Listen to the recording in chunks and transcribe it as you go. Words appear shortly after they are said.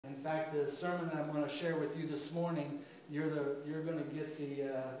In fact, the sermon that I'm going to share with you this morning, you're going to get the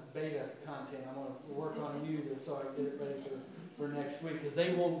beta content. I'm going to work on you so I can get it ready for next week, because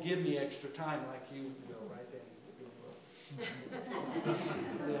they won't give me extra time like you will, right, Danny?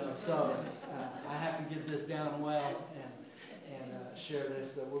 So I have to get this down well and share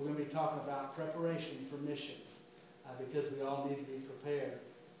this. But we're going to be talking about preparation for missions, because we all need to be prepared,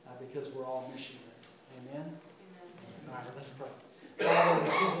 because we're all missionaries. Amen? Amen. All right, let's pray. Father,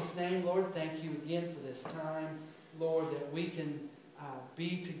 in Jesus' name, Lord, thank you again for this time, Lord, that we can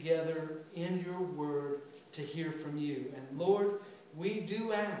be together in your word to hear from you. And Lord, we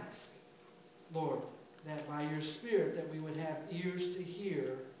do ask, Lord, that by your Spirit that we would have ears to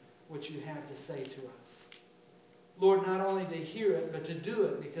hear what you have to say to us. Lord, not only to hear it, but to do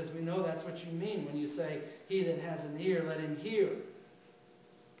it, because we know that's what you mean when you say, he that has an ear, let him hear.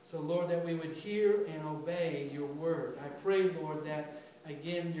 So, Lord, that we would hear and obey your word. I pray, Lord, that,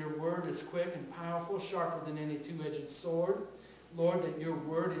 again, your word is quick and powerful, sharper than any two-edged sword. Lord, that your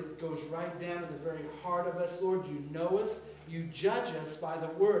word, it goes right down to the very heart of us. Lord, you know us. You judge us by the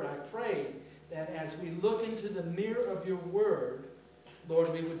word. I pray that as we look into the mirror of your word,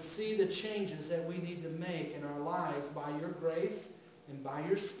 Lord, we would see the changes that we need to make in our lives by your grace and by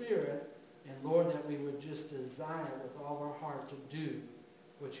your Spirit. And, Lord, that we would just desire with all of our heart to do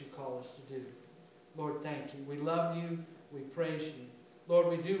what you call us to do. Lord, thank you. We love you. We praise you. Lord,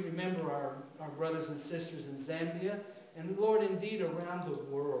 we do remember our brothers and sisters in Zambia, and Lord, indeed around the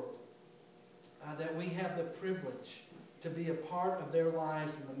world, that we have the privilege to be a part of their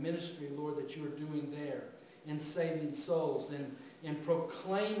lives and the ministry, Lord, that you are doing there in saving souls and in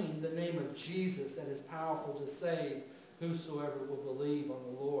proclaiming the name of Jesus that is powerful to save whosoever will believe on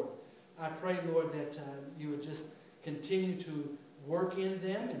the Lord. I pray, Lord, that you would just continue to work in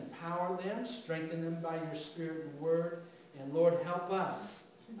them, empower them, strengthen them by your Spirit and word. And Lord, help us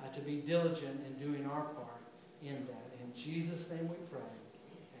to be diligent in doing our part in that. In Jesus' name we pray.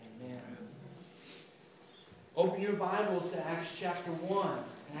 Amen. Open your Bibles to Acts chapter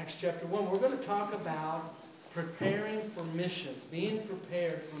 1. Acts chapter 1, we're going to talk about preparing for missions, being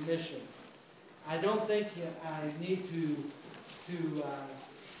prepared for missions. I don't think I need to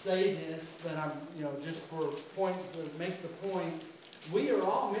say this, but I'm, just to make the point, we are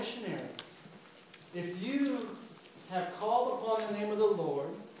all missionaries. If you have called upon the name of the Lord,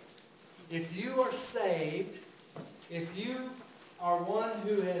 if you are saved, if you are one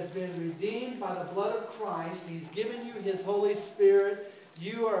who has been redeemed by the blood of Christ, he's given you his Holy Spirit,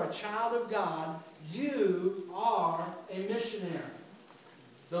 you are a child of God, you are a missionary.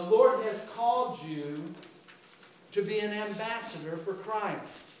 The Lord has called you to be an ambassador for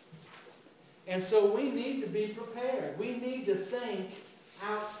Christ. And so we need to be prepared. We need to think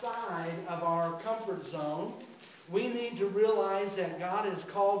outside of our comfort zone. We need to realize that God has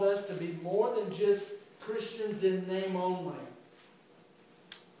called us to be more than just Christians in name only.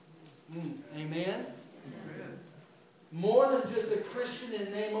 Amen? Amen. More than just a Christian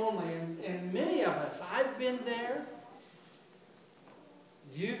in name only. And many of us, I've been there.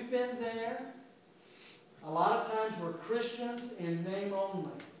 You've been there. A lot of times we're Christians in name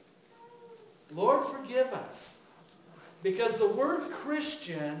only. Lord, forgive us. Because the word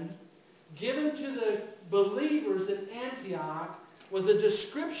Christian given to the believers in Antioch was a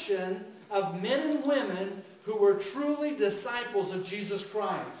description of men and women who were truly disciples of Jesus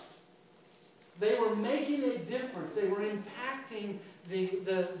Christ. They were making a difference. They were impacting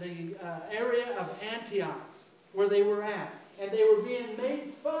the area of Antioch where they were at. And they were being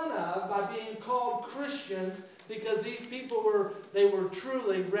made fun of by being called Christians because these people were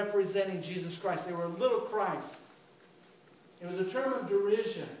truly representing Jesus Christ. They were little Christ. It was a term of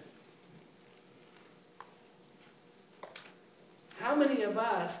derision. How many of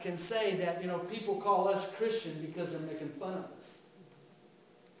us can say that, people call us Christian because they're making fun of us?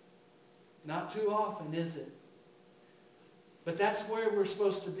 Not too often, is it? But that's where we're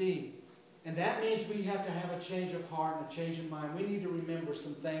supposed to be. And that means we have to have a change of heart and a change of mind. We need to remember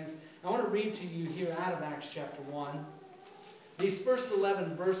some things. I want to read to you here out of Acts chapter 1. These first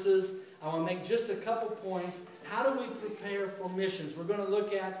 11 verses, I want to make just a couple points. How do we prepare for missions? We're going to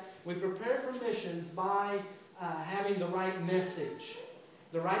look at, we prepare for missions by having the right message.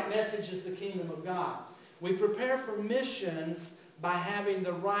 The right message is the kingdom of God. We prepare for missions by having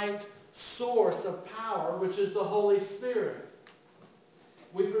the right source of power, which is the Holy Spirit.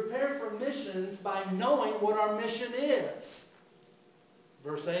 We prepare for missions by knowing what our mission is.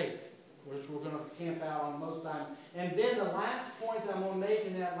 Verse 8, which we're going to camp out on most time. And then the last point that I'm going to make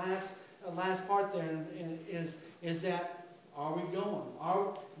in that last part there is that, are we going?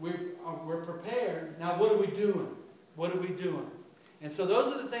 We're prepared. Now what are we doing? What are we doing? And so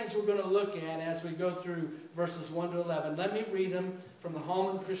those are the things we're going to look at as we go through verses 1 to 11. Let me read them from the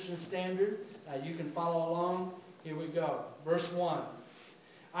Holman Christian Standard. You can follow along. Here we go. Verse 1.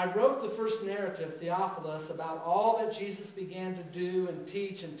 I wrote the first narrative, Theophilus, about all that Jesus began to do and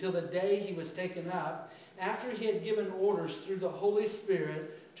teach until the day he was taken up, after he had given orders through the Holy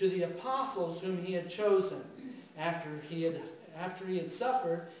Spirit to the apostles whom he had chosen. After he had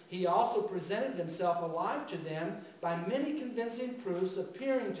suffered, he also presented himself alive to them by many convincing proofs,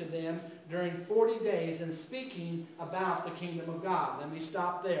 appearing to them during 40 days and speaking about the kingdom of God. Let me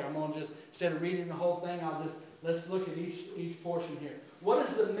stop there. I'm going to just, instead of reading the whole thing, let's look at each portion here. What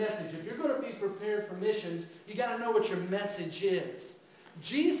is the message? If you're going to be prepared for missions, you got to know what your message is.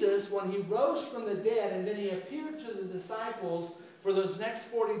 Jesus, when he rose from the dead and then he appeared to the disciples for those next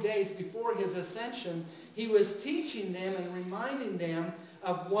 40 days before his ascension, he was teaching them and reminding them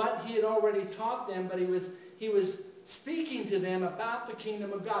of what he had already taught them, but he was speaking to them about the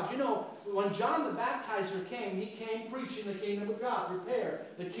kingdom of God. You know, when John the Baptizer came, he came preaching the kingdom of God. Prepare.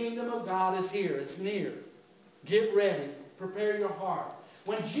 The kingdom of God is here. It's near. Get ready. Prepare your heart.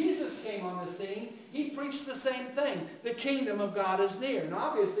 When Jesus came on the scene, he preached the same thing. The kingdom of God is near. And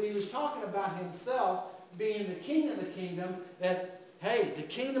obviously he was talking about himself being the king of the kingdom, that, hey, the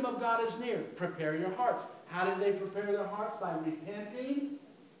kingdom of God is near. Prepare your hearts. How did they prepare their hearts? By repenting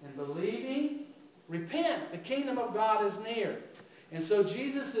and believing. Repent. The kingdom of God is near. And so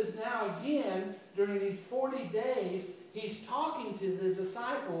Jesus is now again, during these 40 days, he's talking to the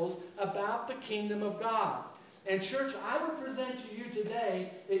disciples about the kingdom of God. And church, I would present to you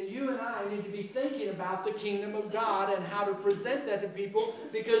today that you and I need to be thinking about the kingdom of God and how to present that to people,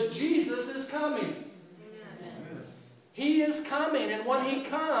 because Jesus is coming. Amen. He is coming, and when he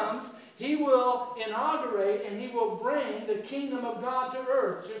comes, he will inaugurate and he will bring the kingdom of God to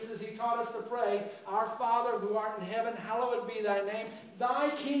earth, just as he taught us to pray, Our Father who art in heaven, hallowed be thy name.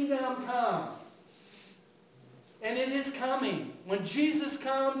 Thy kingdom come. And it is coming. When Jesus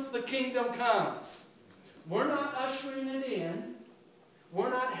comes, the kingdom comes. We're not ushering it in.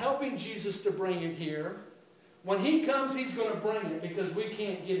 We're not helping Jesus to bring it here. When he comes, he's going to bring it because we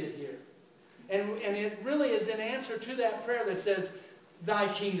can't get it here. And it really is an answer to that prayer that says, Thy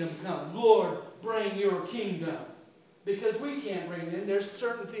kingdom come. Lord, bring your kingdom. Because we can't bring it in. There's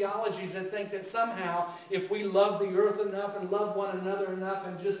certain theologies that think that somehow if we love the earth enough and love one another enough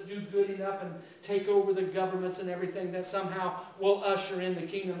and just do good enough and take over the governments and everything, that somehow we'll usher in the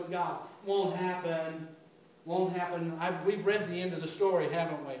kingdom of God. Won't happen. Won't happen. We've read the end of the story,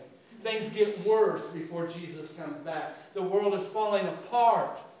 haven't we? Things get worse before Jesus comes back. The world is falling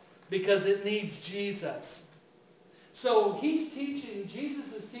apart because it needs Jesus. So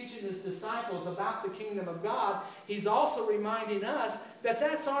Jesus is teaching his disciples about the kingdom of God. He's also reminding us that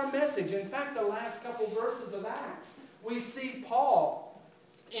that's our message. In fact, the last couple verses of Acts, we see Paul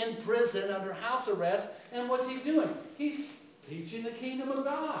in prison under house arrest. And what's he doing? He's teaching the kingdom of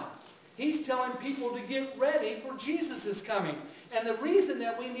God. He's telling people to get ready for Jesus' coming. And the reason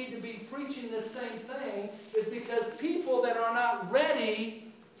that we need to be preaching this same thing is because people that are not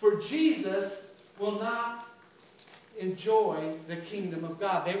ready for Jesus will not enjoy the kingdom of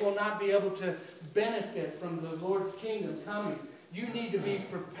God. They will not be able to benefit from the Lord's kingdom coming. You need to be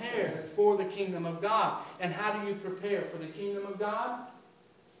prepared for the kingdom of God. And how do you prepare for the kingdom of God?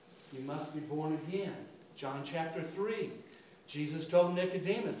 You must be born again. John chapter 3. Jesus told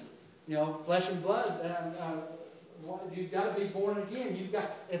Nicodemus, flesh and blood, you've got to be born again.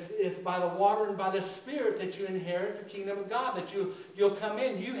 It's by the water and by the Spirit that you inherit the kingdom of God, that you'll come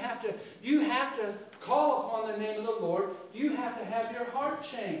in. You have to call upon the name of the Lord. You have to have your heart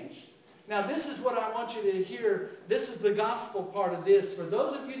changed. Now, this is what I want you to hear. This is the gospel part of this. For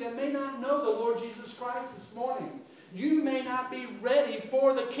those of you that may not know the Lord Jesus Christ this morning, you may not be ready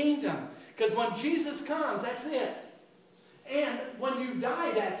for the kingdom. Because when Jesus comes, that's it. And when you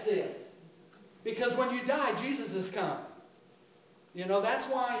die, that's it. Because when you die, Jesus has come. That's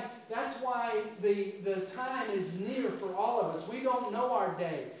why the time is near for all of us. We don't know our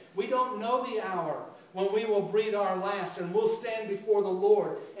day. We don't know the hour when we will breathe our last, and we'll stand before the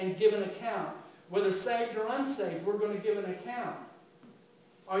Lord and give an account. Whether saved or unsaved, we're going to give an account.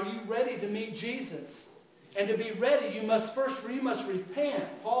 Are you ready to meet Jesus? And to be ready, you must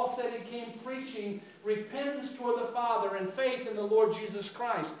repent. Paul said he came preaching repentance toward the Father and faith in the Lord Jesus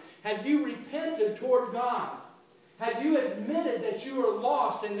Christ. Have you repented toward God? Have you admitted that you are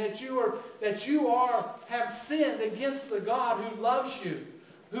lost and that you have sinned against the God who loves you,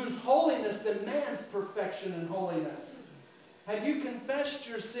 whose holiness demands perfection and holiness? Have you confessed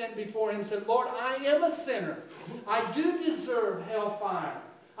your sin before him and said, Lord, I am a sinner. I do deserve hellfire.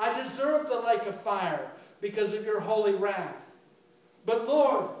 I deserve the lake of fire because of your holy wrath. But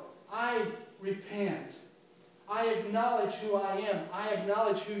Lord, I repent. I acknowledge who I am. I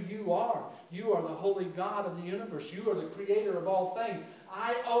acknowledge who you are. You are the holy God of the universe. You are the creator of all things.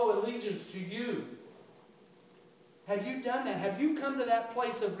 I owe allegiance to you. Have you done that? Have you come to that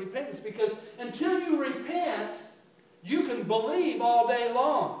place of repentance? Because until you repent, you can believe all day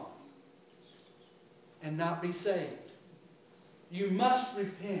long and not be saved. You must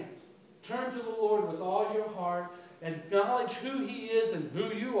repent. Turn to the Lord with all your heart. Acknowledge who He is and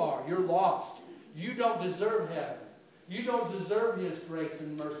who you are. You're lost. You don't deserve heaven. You don't deserve His grace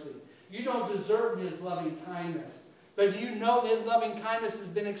and mercy. You don't deserve His loving kindness. But you know His loving kindness has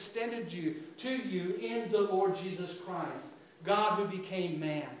been extended to you in the Lord Jesus Christ. God who became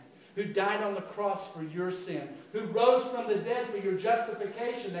man, who died on the cross for your sin, who rose from the dead for your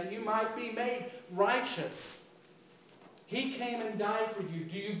justification, that you might be made righteous. He came and died for you.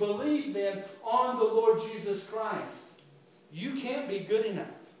 Do you believe then on the Lord Jesus Christ? You can't be good enough.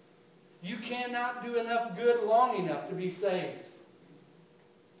 You cannot do enough good long enough to be saved.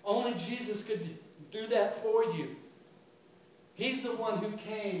 Only Jesus could do that for you. He's the one who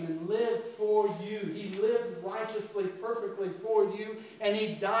came and lived for you. He lived righteously, perfectly for you, and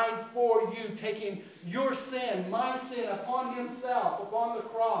He died for you, taking your sin, my sin, upon Himself, upon the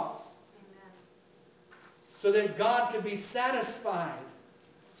cross. Amen. So that God could be satisfied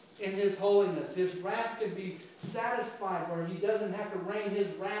in His holiness. His wrath could be satisfied where He doesn't have to rain His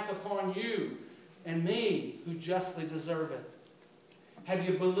wrath upon you and me, who justly deserve it. Have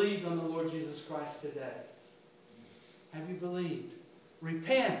you believed on the Lord Jesus Christ today? Have you believed?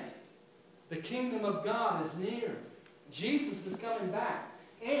 Repent. The kingdom of God is near. Jesus is coming back.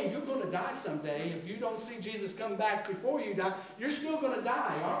 And you're going to die someday. If you don't see Jesus come back before you die, you're still going to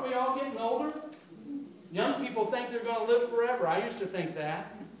die. Aren't we all getting older? Young people think they're going to live forever. I used to think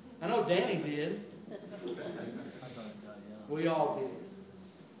that. I know Danny did. We all did.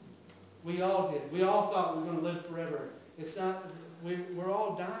 We all did. We all thought we were going to live forever. It's not. We're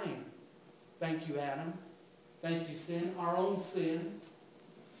all dying. Thank you, Adam. Thank you, sin. Our own sin.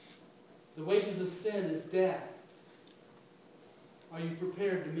 The wages of sin is death. Are you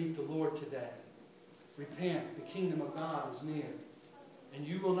prepared to meet the Lord today? Repent. The kingdom of God is near. And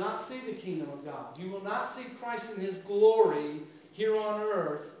you will not see the kingdom of God. You will not see Christ in His glory here on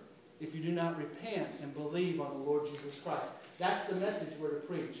earth if you do not repent and believe on the Lord Jesus Christ. That's the message we're to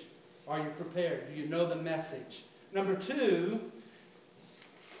preach. Are you prepared? Do you know the message? Number 2,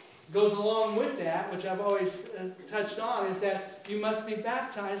 goes along with that, which I've always touched on, is that you must be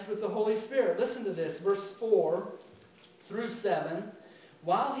baptized with the Holy Spirit. Listen to this, verse 4 through 7.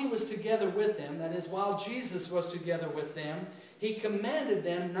 While He was together with them, that is, while Jesus was together with them, He commanded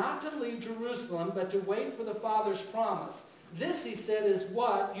them not to leave Jerusalem, but to wait for the Father's promise. This, He said, is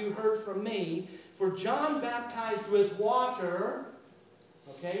what you heard from me. For John baptized with water.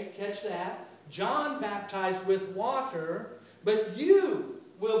 Okay, catch that. John baptized with water, but you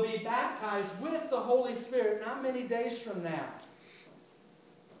will be baptized with the Holy Spirit not many days from now.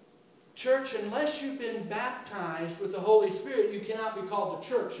 Church, unless you've been baptized with the Holy Spirit, you cannot be called a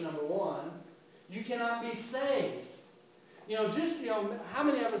church, number 1. You cannot be saved. How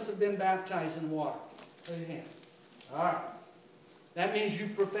many of us have been baptized in water? Raise your hand. All right. That means you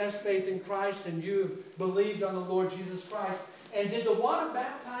profess faith in Christ and you've believed on the Lord Jesus Christ. And did the water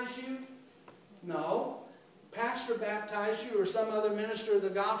baptize you? No. Pastor baptized you or some other minister of the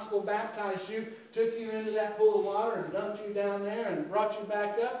gospel baptized you, took you into that pool of water and dumped you down there and brought you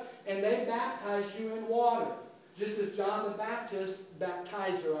back up, and they baptized you in water. Just as John the Baptist,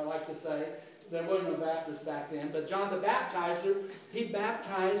 baptizer I like to say, there wasn't no Baptist back then, but John the Baptizer, he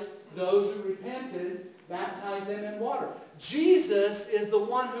baptized those who repented, baptized them in water. Jesus is the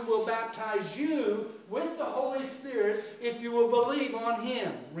one who will baptize you with the Holy Spirit if you will believe on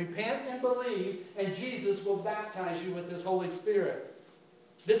Him. Repent and believe, and Jesus will baptize you with His Holy Spirit.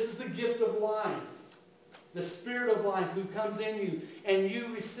 This is the gift of life. The Spirit of life who comes in you. And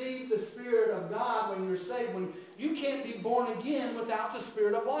you receive the Spirit of God when you're saved. When you can't be born again without the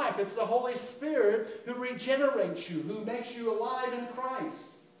Spirit of life. It's the Holy Spirit who regenerates you, who makes you alive in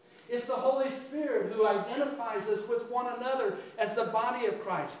Christ. It's the Holy Spirit who identifies us with one another as the body of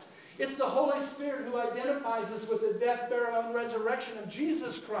Christ. It's the Holy Spirit who identifies us with the death, burial, and resurrection of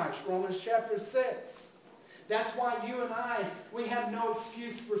Jesus Christ, Romans chapter 6. That's why you and I, we have no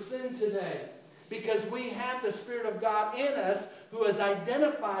excuse for sin today. Because we have the Spirit of God in us who has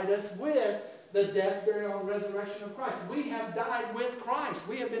identified us with the death, burial, and resurrection of Christ. We have died with Christ.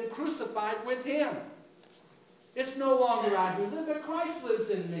 We have been crucified with Him. It's no longer I who live, but Christ lives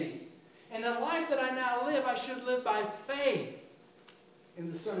in me. And the life that I now live, I should live by faith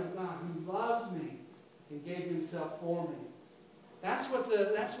in the Son of God who loves me and gave Himself for me. That's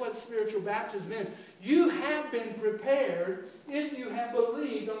what spiritual baptism is. You have been prepared if you have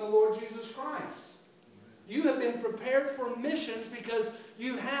believed on the Lord Jesus Christ. You have been prepared for missions because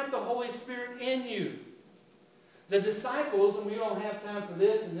you have the Holy Spirit in you. The disciples, and we don't have time for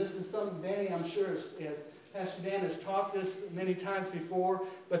this, and this is something Danny, I'm sure, as Pastor Dan has taught this many times before,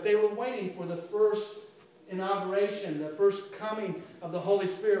 but they were waiting for the first inauguration, the first coming of the Holy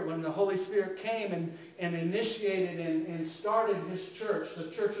Spirit, when the Holy Spirit came and initiated and started His church, the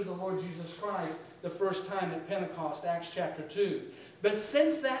church of the Lord Jesus Christ, the first time at Pentecost, Acts chapter 2. But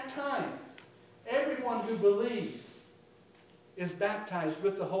since that time, everyone who believes is baptized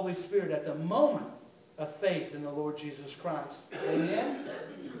with the Holy Spirit at the moment of faith in the Lord Jesus Christ. Amen?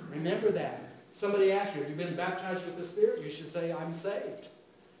 Remember that. Somebody asks you, have you been baptized with the Spirit? You should say, I'm saved.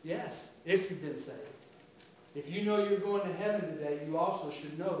 Yes, if you've been saved. If you know you're going to heaven today, you also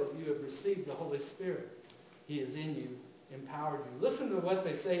should know that you have received the Holy Spirit. He is in you, empowered you. Listen to what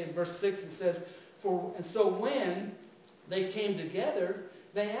they say in verse 6. It says, so when they came together,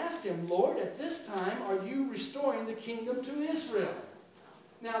 they asked Him, Lord, at this time are you restoring the kingdom to Israel?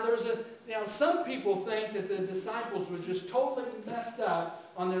 Now, some people think that the disciples were just totally messed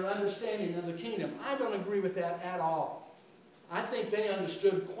up on their understanding of the kingdom. I don't agree with that at all. I think they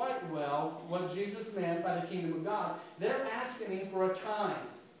understood quite well what Jesus meant by the kingdom of God. They're asking Him for a time.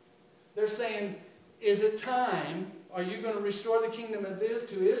 They're saying, is it time? Are you going to restore the kingdom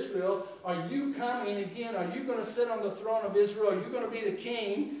to Israel? Are you coming again? Are you going to sit on the throne of Israel? Are you going to be the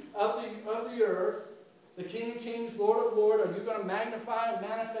king of the earth? The King of Kings, Lord of Lords, are you going to magnify and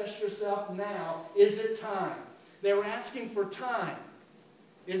manifest yourself now? Is it time? They were asking for time.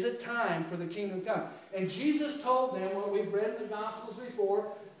 Is it time for the kingdom to come? And Jesus told them what we've read in the Gospels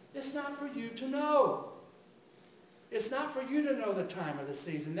before, it's not for you to know. It's not for you to know the time or the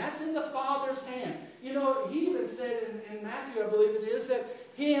season. That's in the Father's hand. You know, He even said in Matthew, I believe it is, that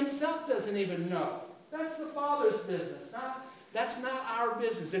He Himself doesn't even know. That's the Father's business. That's not our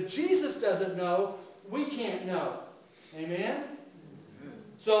business. If Jesus doesn't know, we can't know. Amen?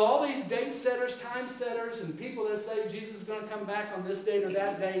 So all these date setters, time setters, and people that say Jesus is going to come back on this date or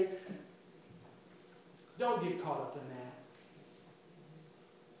that date, don't get caught up in that.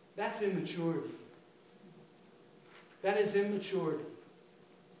 That's immaturity. That is immaturity.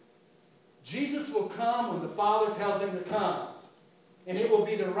 Jesus will come when the Father tells Him to come. And it will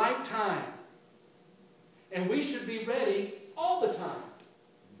be the right time. And we should be ready all the time.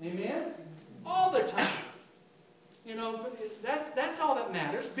 Amen? All the time. You know, that's all that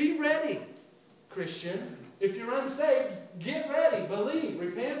matters. Be ready, Christian. If you're unsaved, get ready. Believe.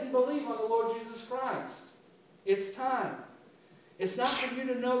 Repent and believe on the Lord Jesus Christ. It's time. It's not for you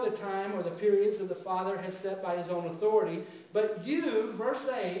to know the time or the periods that the Father has set by His own authority, but you, verse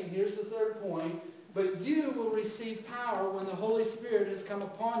 8, here's the third point, but you will receive power when the Holy Spirit has come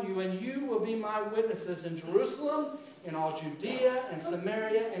upon you, and you will be my witnesses in Jerusalem, in all Judea and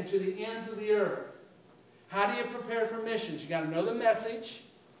Samaria, and to the ends of the earth. How do you prepare for missions? You've got to know the message.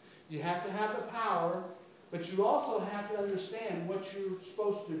 You have to have the power, but you also have to understand what you're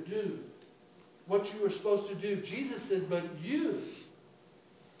supposed to do. What you were supposed to do. Jesus said, but you.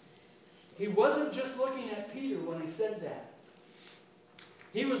 He wasn't just looking at Peter when He said that.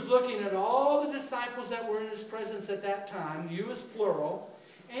 He was looking at all the disciples that were in His presence at that time, you as plural,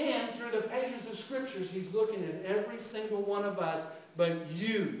 and through the pages of Scriptures, He's looking at every single one of us, but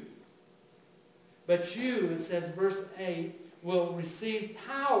you. But you, it says, verse 8, will receive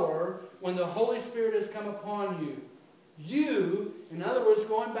power when the Holy Spirit has come upon you. You, in other words,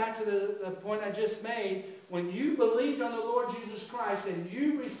 going back to the point I just made, when you believed on the Lord Jesus Christ and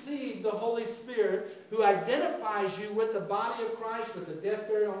you received the Holy Spirit who identifies you with the body of Christ, with the death,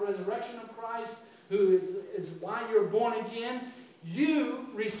 burial, and resurrection of Christ, who is why you're born again, you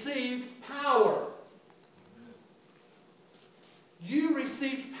received power. You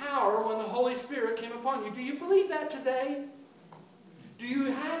received power when the Holy Spirit came upon you. Do you believe that today? Do you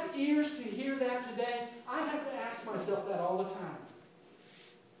have ears to hear that today? I have to ask myself that all the time.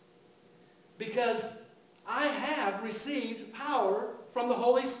 Because I have received power from the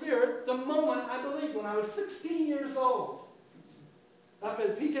Holy Spirit the moment I believed, when I was 16 years old, up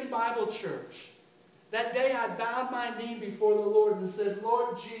at Pekin Bible Church. That day I bowed my knee before the Lord and said,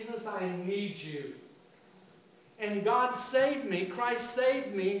 Lord Jesus, I need you. And God saved me, Christ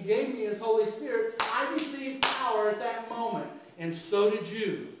saved me, gave me His Holy Spirit. I received power at that moment. And so did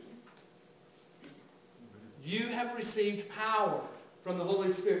you. You have received power from the Holy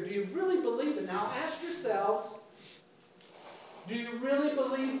Spirit. Do you really believe it? Now ask yourselves, do you really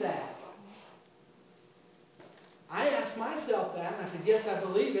believe that? I asked myself that, and I said, yes, I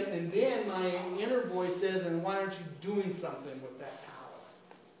believe it. And then my inner voice says, and why aren't you doing something with that power?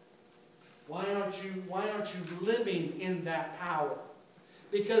 Why aren't you living in that power?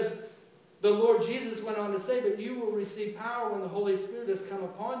 Because the Lord Jesus went on to say, but you will receive power when the Holy Spirit has come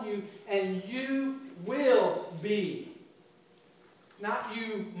upon you, and you will be. Not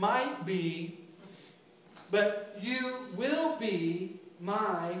you might be, but you will be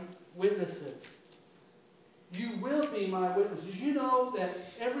my witnesses. You will be my witnesses. You know that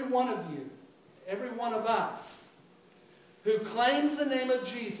every one of you, every one of us, who claims the name of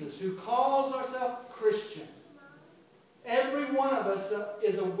Jesus, who calls ourselves Christian, every one of us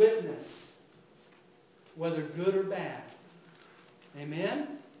is a witness, whether good or bad. Amen? Amen?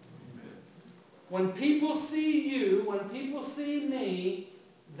 When people see you, when people see me,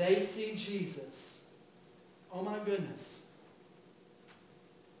 they see Jesus. Oh my goodness.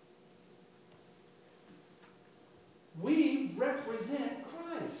 We represent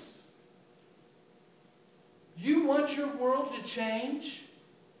Christ. You want your world to change?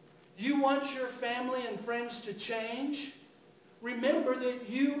 You want your family and friends to change? Remember that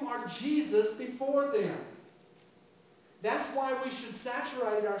you are Jesus before them. That's why we should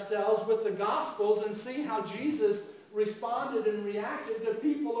saturate ourselves with the Gospels and see how Jesus responded and reacted to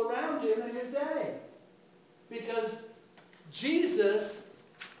people around him in his day. Because Jesus,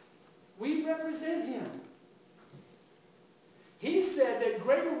 we represent him. He said that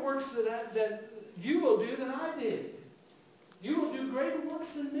greater works that you will do than I did. You will do greater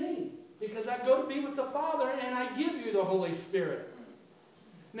works than me, because I go to be with the Father and I give you the Holy Spirit.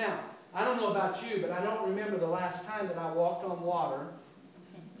 Now, I don't know about you, but I don't remember the last time that I walked on water.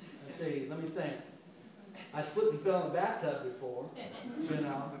 Let's see, let me think. I slipped and fell in the bathtub before, you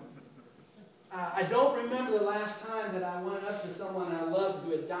know. I don't remember the last time that I went up to someone I loved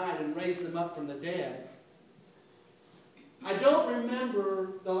who had died and raised them up from the dead. I don't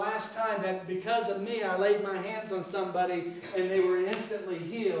remember the last time that because of me I laid my hands on somebody and they were instantly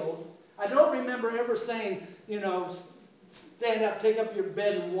healed. I don't remember ever saying, you know, stand up, take up your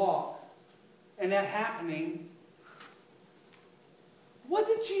bed and walk, and that happening. What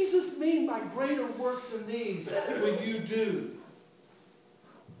did Jesus mean by greater works than these will you do?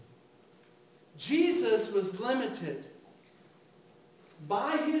 Jesus was limited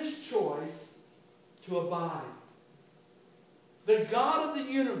by his choice to abide. The God of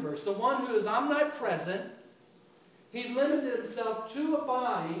the universe, the one who is omnipresent, he limited himself to a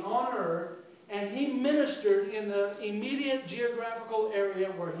body on earth, and he ministered in the immediate geographical area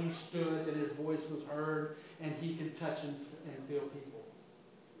where he stood and his voice was heard and he could touch and feel people.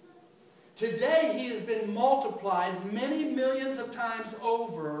 Today he has been multiplied many millions of times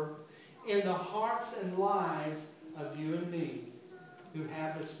over in the hearts and lives of you and me who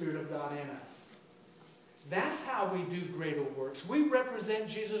have the Spirit of God in us. That's how we do greater works. We represent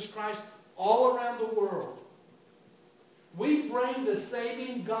Jesus Christ all around the world. We bring the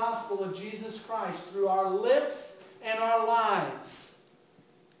saving gospel of Jesus Christ through our lips and our lives.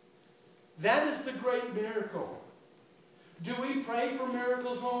 That is the great miracle. Do we pray for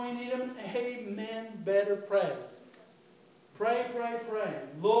miracles when we need them? Amen. Better pray. Pray, pray, pray.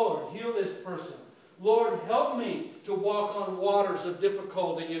 Lord, heal this person. Lord, help me to walk on waters of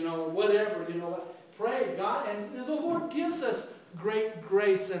difficulty, or whatever, Pray, God, and the Lord gives us great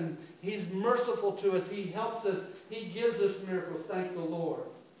grace, and he's merciful to us. He helps us. He gives us miracles, thank the Lord.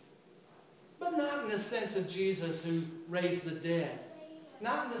 But not in the sense of Jesus who raised the dead.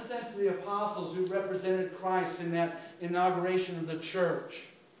 Not in the sense of the apostles who represented Christ in that inauguration of the church.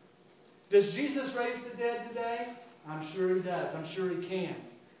 Does Jesus raise the dead today? I'm sure he does. I'm sure he can.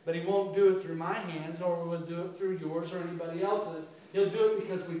 But he won't do it through my hands, or we'll do it through yours or anybody else's. He'll do it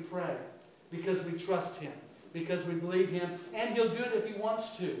because we pray. Because we trust him. Because we believe him. And he'll do it if he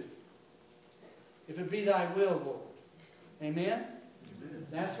wants to. If it be thy will, Lord. Amen? Amen?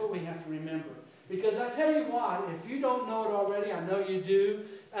 That's what we have to remember. Because I tell you what, if you don't know it already, I know you do,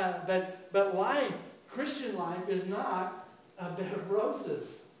 but life, Christian life, is not a bed of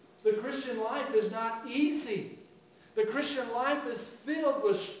roses. The Christian life is not easy. The Christian life is filled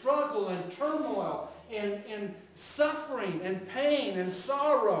with struggle and turmoil and suffering and pain and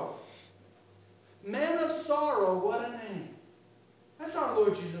sorrow. Man of sorrow, what a name. That's our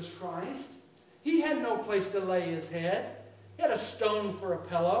Lord Jesus Christ. He had no place to lay his head. He had a stone for a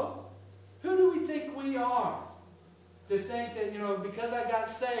pillow. Who do we think we are? To think that, because I got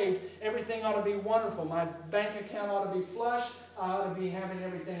saved, everything ought to be wonderful. My bank account ought to be flush. I ought to be having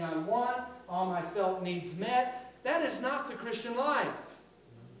everything I want. All my felt needs met. That is not the Christian life.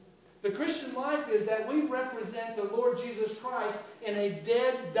 The Christian life is that we represent the Lord Jesus Christ in a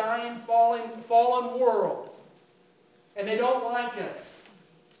dead, dying, fallen world. and they don't like us.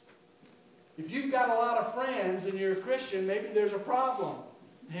 If you've got a lot of friends and you're a Christian, maybe there's a problem.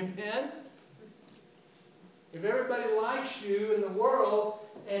 Amen? If everybody likes you in the world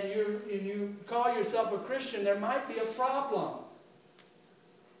and you call yourself a Christian, there might be a problem.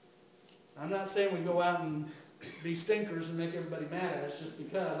 I'm not saying we go out and be stinkers and make everybody mad at us just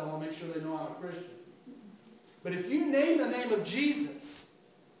because I want to make sure they know I'm a Christian. But if you name the name of Jesus,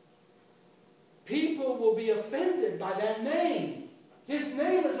 people will be offended by that name. His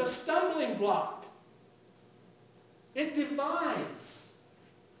name is a stumbling block. It divides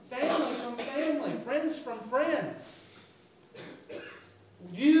family from family, friends from friends.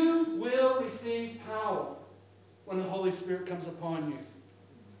 You will receive power when the Holy Spirit comes upon you.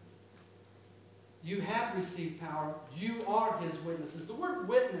 You have received power. You are His witnesses. The word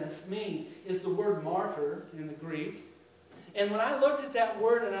witness is the word martyr in the Greek. And when I looked at that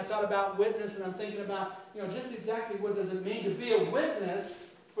word and I thought about witness, and I'm thinking about, just exactly what does it mean to be a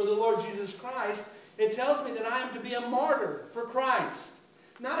witness for the Lord Jesus Christ, it tells me that I am to be a martyr for Christ.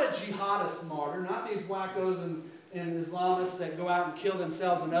 Not a jihadist martyr, not these wackos and Islamists that go out and kill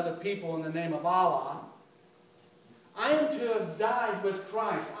themselves and other people in the name of Allah. I am to have died with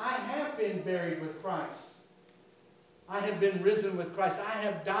Christ. I have been buried with Christ. I have been risen with Christ. I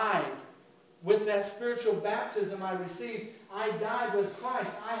have died with that spiritual baptism I received. I died with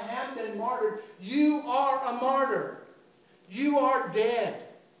Christ. I have been martyred. You are a martyr. You are dead.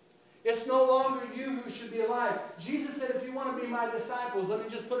 It's no longer you who should be alive. Jesus said, if you want to be my disciples, let me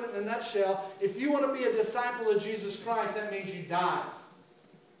just put it in a nutshell. If you want to be a disciple of Jesus Christ, that means you die.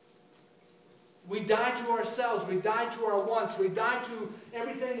 We die to ourselves. We die to our wants. We die to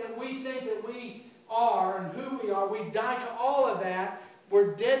everything that we think that we are and who we are. We die to all of that.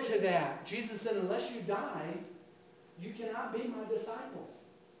 We're dead to that. Jesus said, unless you die, you cannot be my disciple.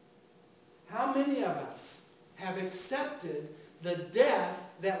 How many of us have accepted the death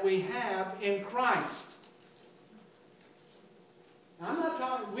that we have in Christ? I'm not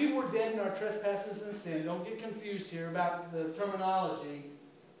talking, we were dead in our trespasses and sin. Don't get confused here about the terminology.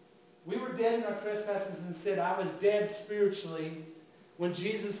 We were dead in our trespasses and sin. I was dead spiritually. When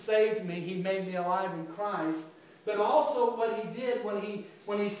Jesus saved me, He made me alive in Christ. But also what He did when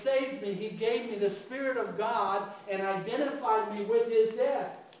He saved me, He gave me the Spirit of God and identified me with His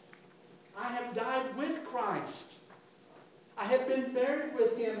death. I have died with Christ. I have been buried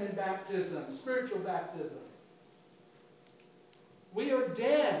with Him in baptism, spiritual baptism. We are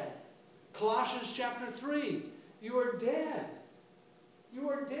dead. Colossians chapter 3. You are dead. You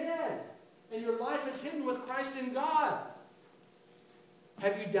are dead. And your life is hidden with Christ in God.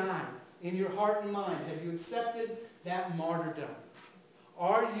 Have you died in your heart and mind? Have you accepted that martyrdom?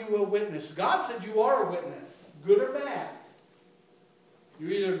 Are you a witness? God said you are a witness, good or bad.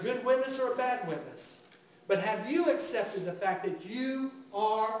 You're either a good witness or a bad witness. But have you accepted the fact that you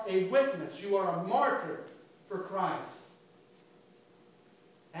are a witness? You are a martyr for Christ.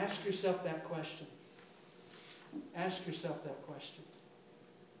 Ask yourself that question. Ask yourself that question.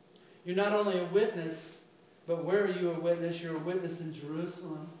 You're not only a witness, but where are you a witness? You're a witness in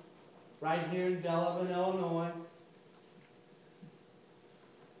Jerusalem, right here in Delavan, Illinois.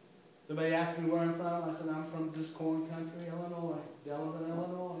 Somebody asked me where I'm from. I said, I'm from just corn country, Illinois, Delavan,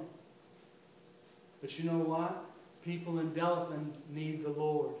 Illinois. But you know what? People in Delavan need the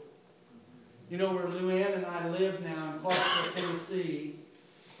Lord. You know where Luann and I live now in Clarksville, Tennessee.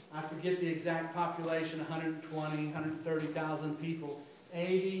 I forget the exact population, 120, 130,000 people.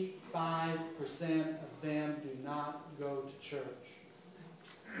 85% of them do not go to church.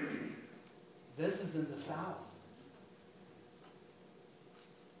 This is in the South.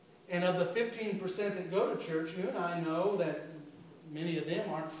 And of the 15% that go to church, you and I know that many of them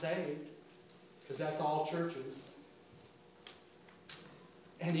aren't saved, because that's all churches.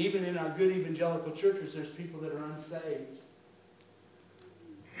 And even in our good evangelical churches, there's people that are unsaved.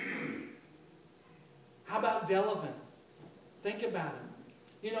 How about Delavan? Think about it.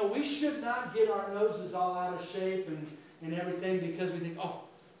 You know, we should not get our noses all out of shape and everything because we think, oh,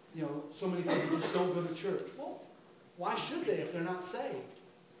 you know, so many people just don't go to church. Well, why should they if they're not saved?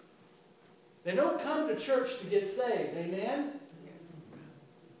 They don't come to church to get saved. Amen?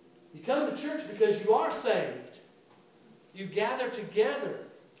 You come to church because you are saved. You gather together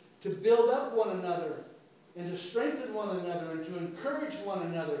to build up one another and to strengthen one another and to encourage one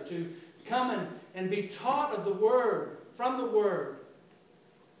another to come and be taught of the Word, from the Word,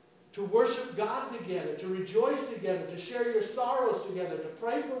 to worship God together, to rejoice together, to share your sorrows together, to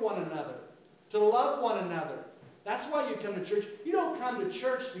pray for one another, to love one another. That's why you come to church. You don't come to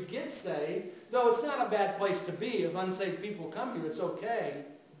church to get saved, though it's not a bad place to be. If unsaved people come here, it's okay.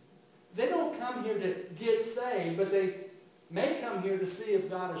 They don't come here to get saved, but they may come here to see if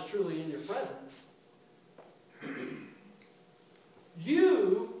God is truly in your presence.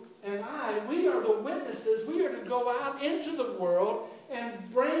 You and I, we are the witnesses. We are to go out into the world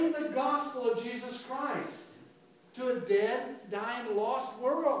and bring the gospel of Jesus Christ to a dead, dying, lost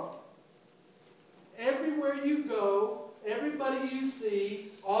world. Everywhere you go, everybody you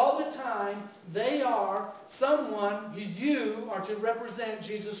see, all the time, they are someone who you are to represent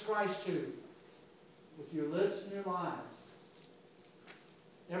Jesus Christ to. With your lips and your lives.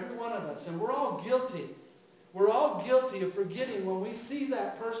 Every one of us. And we're all guilty. We're all guilty of forgetting when we see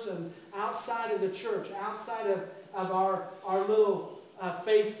that person outside of the church, outside of our little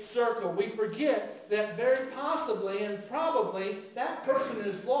faith circle. We forget that very possibly and probably that person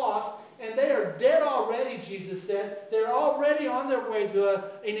is lost and they are dead already, Jesus said. They're already on their way to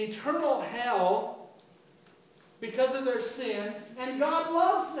an eternal hell because of their sin, and God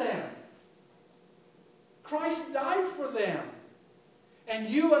loves them. Christ died for them. And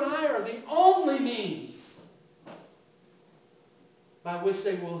you and I are the only means by which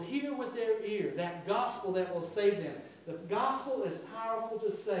they will hear with their ear that gospel that will save them. The gospel is powerful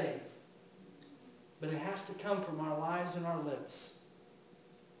to save, but it has to come from our lives and our lips.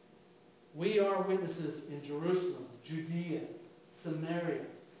 We are witnesses in Jerusalem, Judea, Samaria.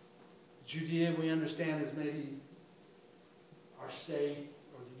 Judea, we understand, is maybe our state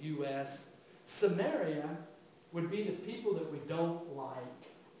or the U.S. Samaria would be the people that we don't like.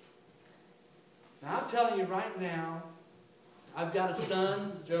 Now, I'm telling you right now, I've got a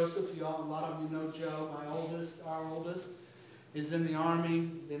son, Joseph. A lot of you know Joe, my oldest, our oldest, is in the Army,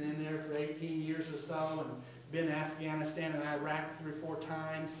 been in there for 18 years or so, and been in Afghanistan and Iraq 3 or 4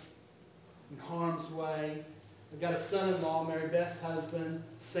 times, in harm's way. I've got a son-in-law, Mary Beth's husband,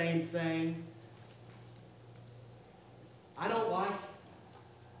 same thing. I don't like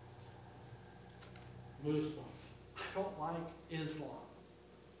Muslims. I don't like Islam.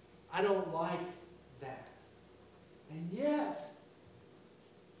 I don't like that. And yet,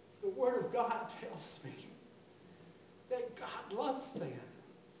 the Word of God tells me that God loves them.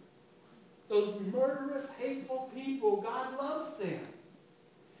 Those murderous, hateful people, God loves them.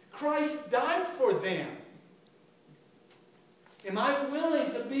 Christ died for them. Am I willing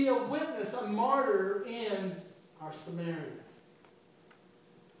to be a witness, a martyr in our Samaria?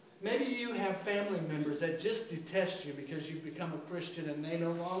 Maybe you have family members that just detest you because you've become a Christian and they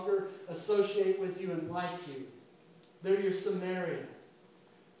no longer associate with you and like you. They're your Samaria.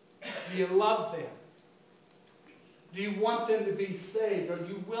 Do you love them? Do you want them to be saved? Are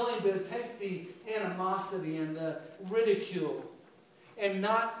you willing to take the animosity and the ridicule and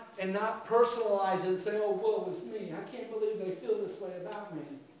not personalize it and say, oh, woe is me. I can't believe they feel this way about me.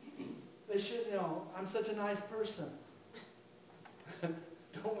 They should know I'm such a nice person.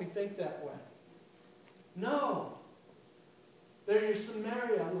 Don't we think that way? No. They're your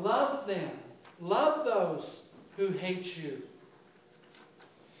Samaria. Love them. Love those who hate you.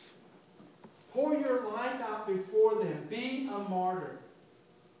 Pour your life out before them. Be a martyr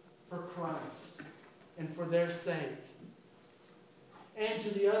for Christ and for their sake. And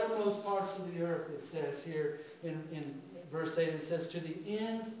to the uttermost parts of the earth, it says here in verse 8, it says, to the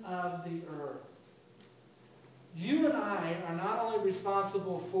ends of the earth. You and I are not only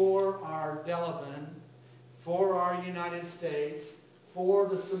responsible for our Delavan, for our United States, for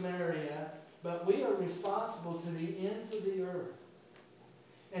the Samaria, but we are responsible to the ends of the earth.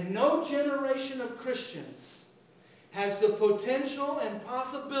 And no generation of Christians has the potential and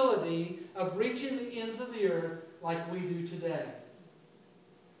possibility of reaching the ends of the earth like we do today.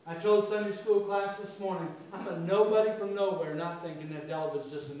 I told Sunday school class this morning, I'm a nobody from nowhere, not thinking that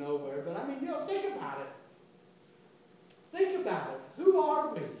Delavan's just a nowhere, but I mean, think about it. Think about it. Who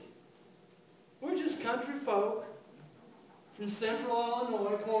are we? We're just country folk from central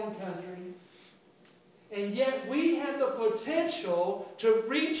Illinois, corn country. And yet we have the potential to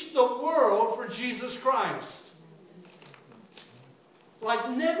reach the world for Jesus Christ.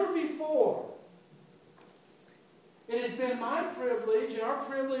 Like never before. It has been my privilege and our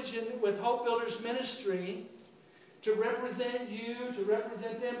privilege with Hope Builders Ministry to represent you, to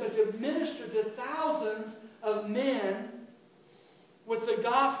represent them, but to minister to thousands of men with the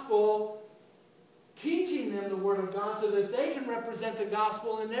gospel, teaching them the Word of God so that they can represent the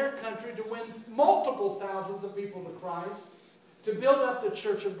gospel in their country to win multiple thousands of people to Christ, to build up the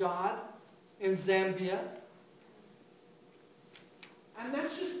Church of God in Zambia. And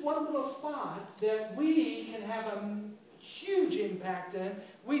that's just one little spot that we can have a huge impact in.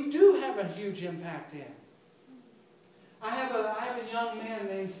 We do have a huge impact in. I have a young man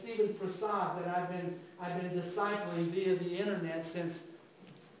named Stephen Prasad that I've been discipling via the internet since,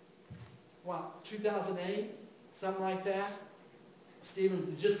 2008? something like that. Stephen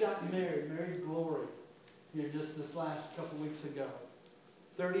just got married Glory, here just this last couple weeks ago.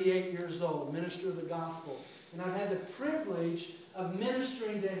 38 years old, minister of the gospel. And I've had the privilege of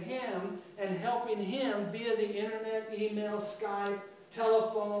ministering to him and helping him via the internet, email, Skype,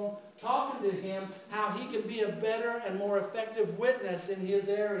 telephone, talking to him how he can be a better and more effective witness in his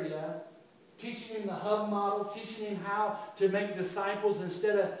area, teaching him the hub model, teaching him how to make disciples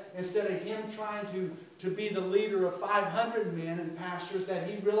instead of him trying to be the leader of 500 men and pastors, that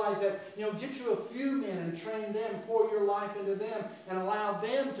he realized that, get you a few men and train them, pour your life into them, and allow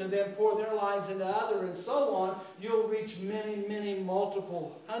them to then pour their lives into others, and so on. You'll reach many, many,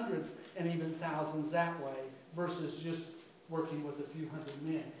 multiple hundreds and even thousands that way, versus just working with a few hundred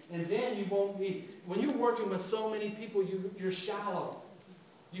men. And then you won't be, when you're working with so many people, you're shallow.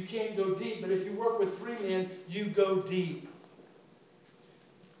 You can't go deep. But if you work with 3 men, you go deep.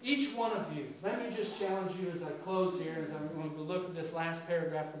 Each one of you, let me just challenge you as I close here, as I'm going to look at this last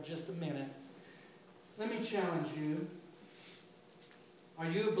paragraph for just a minute. Let me challenge you. Are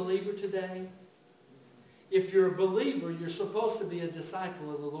you a believer today? If you're a believer, you're supposed to be a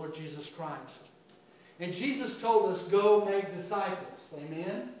disciple of the Lord Jesus Christ. And Jesus told us, go make disciples.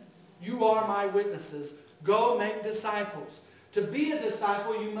 Amen? You are my witnesses. Go make disciples. To be a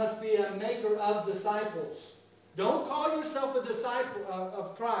disciple, you must be a maker of disciples. Don't call yourself a disciple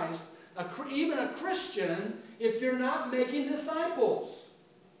of Christ, even a Christian, if you're not making disciples.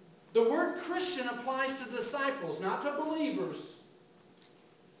 The word Christian applies to disciples, not to believers.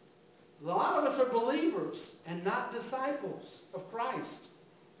 A lot of us are believers and not disciples of Christ.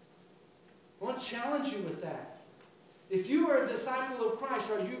 I want to challenge you with that. If you are a disciple of Christ,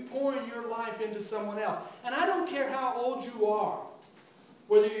 are you pouring your life into someone else? And I don't care how old you are.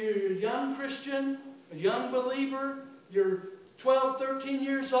 Whether you're a young Christian, a young believer, you're 12, 13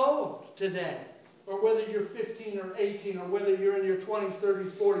 years old today. Or whether you're 15 or 18, or whether you're in your 20s,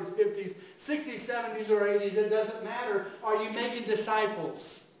 30s, 40s, 50s, 60s, 70s, or 80s, it doesn't matter. Are you making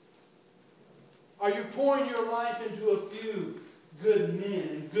disciples? Are you pouring your life into a few good men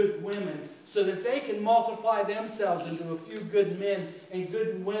and good women so that they can multiply themselves into a few good men and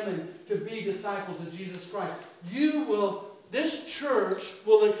good women to be disciples of Jesus Christ? This church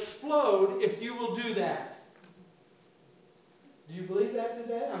will explode if you will do that. Do you believe that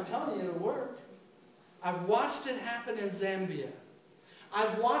today? I'm telling you, it'll work. I've watched it happen in Zambia.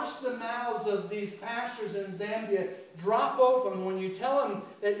 I've watched the mouths of these pastors in Zambia drop open when you tell them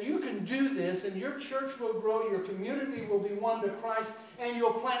that you can do this and your church will grow, your community will be won to Christ, and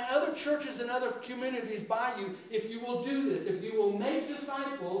you'll plant other churches and other communities by you if you will do this, if you will make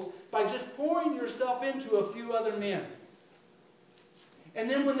disciples by just pouring yourself into a few other men. And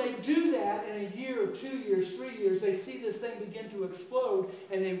then when they do that in a year or 2 years, 3 years, they see this thing begin to explode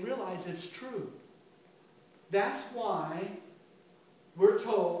and they realize it's true. That's why we're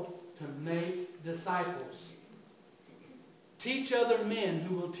told to make disciples. Teach other men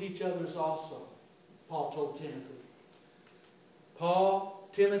who will teach others also, Paul told Timothy. Paul,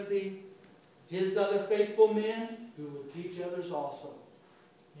 Timothy, his other faithful men who will teach others also.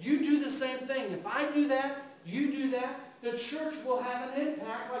 You do the same thing. If I do that, you do that, the church will have an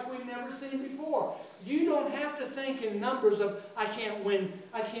impact like we've never seen before. You don't have to think in numbers of, I can't win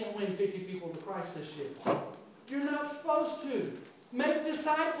 50 people to Christ this year. You're not supposed to. Make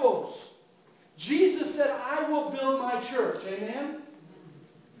disciples. Jesus said, I will build my church. Amen?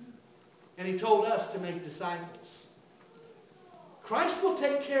 And he told us to make disciples. Christ will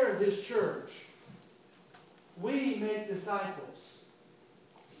take care of his church. We make disciples.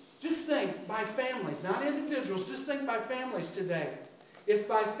 Just think by families, not individuals. Just think by families today. If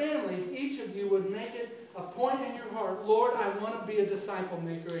by families, each of you would make it a point in your heart, Lord, I want to be a disciple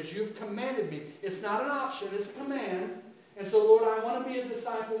maker as you've commanded me. It's not an option, it's a command. And so, Lord, I want to be a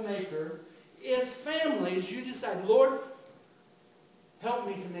disciple maker. As families, you decide, Lord, help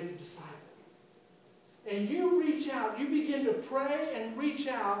me to make a disciple. And you reach out, you begin to pray and reach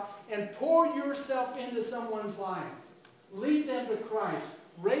out and pour yourself into someone's life. Lead them to Christ.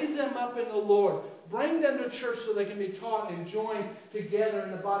 Raise them up in the Lord. Bring them to church so they can be taught and join together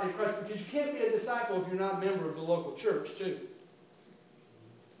in the body of Christ. Because you can't be a disciple if you're not a member of the local church too.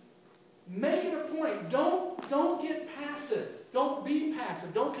 Make it a point. Don't get passive. Don't be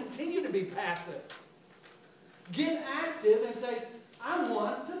passive. Don't continue to be passive. Get active and say, I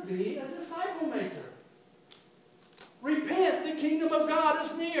want to be a disciple maker. Repent. The kingdom of God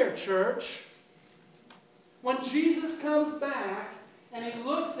is near, church. When Jesus comes back, and he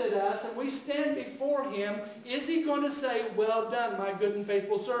looks at us and we stand before him, is he going to say, well done, my good and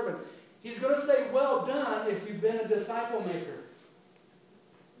faithful servant? He's going to say, well done if you've been a disciple maker.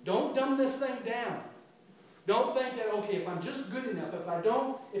 Don't dumb this thing down. Don't think that, okay, if I'm just good enough, if I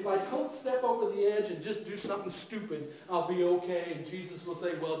don't step over the edge and just do something stupid, I'll be okay, and Jesus will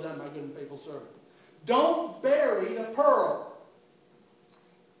say, well done, my good and faithful servant. Don't bury the pearl.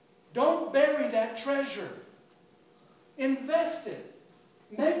 Don't bury that treasure. Invest it.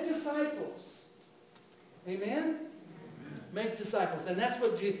 Make disciples. Amen? Make disciples. And that's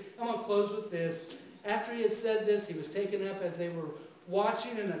what Jesus, I'm going to close with this. After he had said this, he was taken up as they were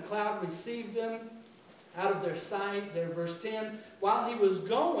watching, and a cloud received them out of their sight. There, verse 10, while he was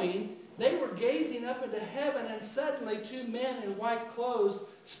going, they were gazing up into heaven, and suddenly 2 men in white clothes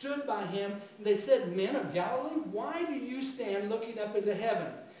stood by him. And they said, Men of Galilee, why do you stand looking up into heaven?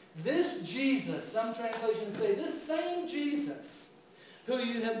 This Jesus, some translations say, this same Jesus who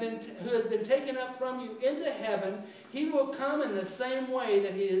has been taken up from you into heaven, he will come in the same way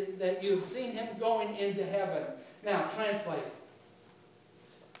that you have seen him going into heaven. Now, translate.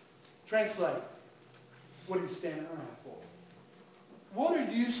 Translate. What are you standing around for? What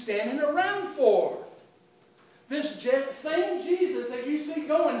are you standing around for? This same Jesus that you see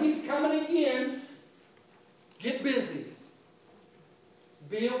going, he's coming again. Get busy.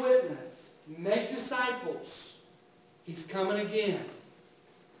 Be a witness. Make disciples. He's coming again.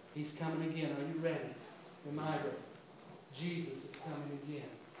 He's coming again. Are you ready? Am I ready? Jesus is coming again.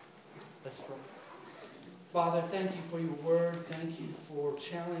 Let's pray. Father, thank you for your word. Thank you for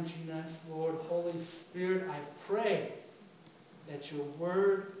challenging us, Lord. Holy Spirit, I pray that your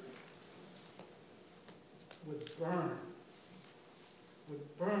word would burn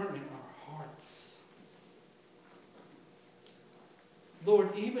in our hearts. Lord,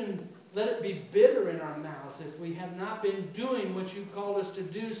 even let it be bitter in our mouths if we have not been doing what you've called us to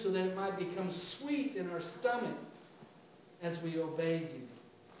do, so that it might become sweet in our stomachs as we obey you.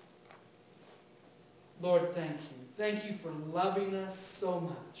 Lord, thank you. Thank you for loving us so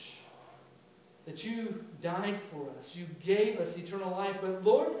much, that you died for us. You gave us eternal life. But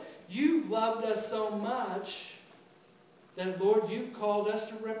Lord, you've loved us so much that, Lord, you've called us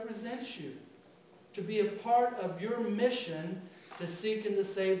to represent you, to be a part of your mission to seek and to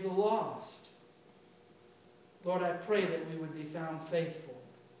save the lost. Lord, I pray that we would be found faithful,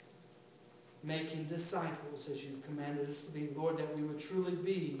 making disciples as you've commanded us to be. Lord, that we would truly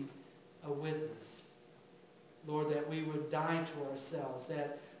be a witness. Lord, that we would die to ourselves.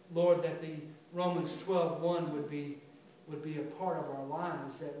 That, Lord, that the Romans 12:1 would be a part of our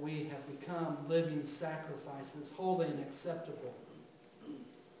lives, that we have become living sacrifices, holy and acceptable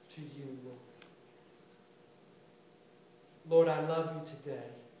to you, Lord. Lord, I love you today.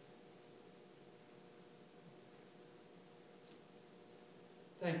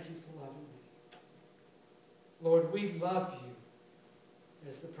 Thank you for loving me. Lord, we love you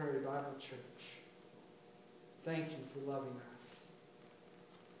as the Prairie Bible Church. Thank you for loving us.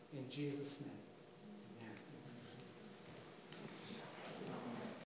 In Jesus' name.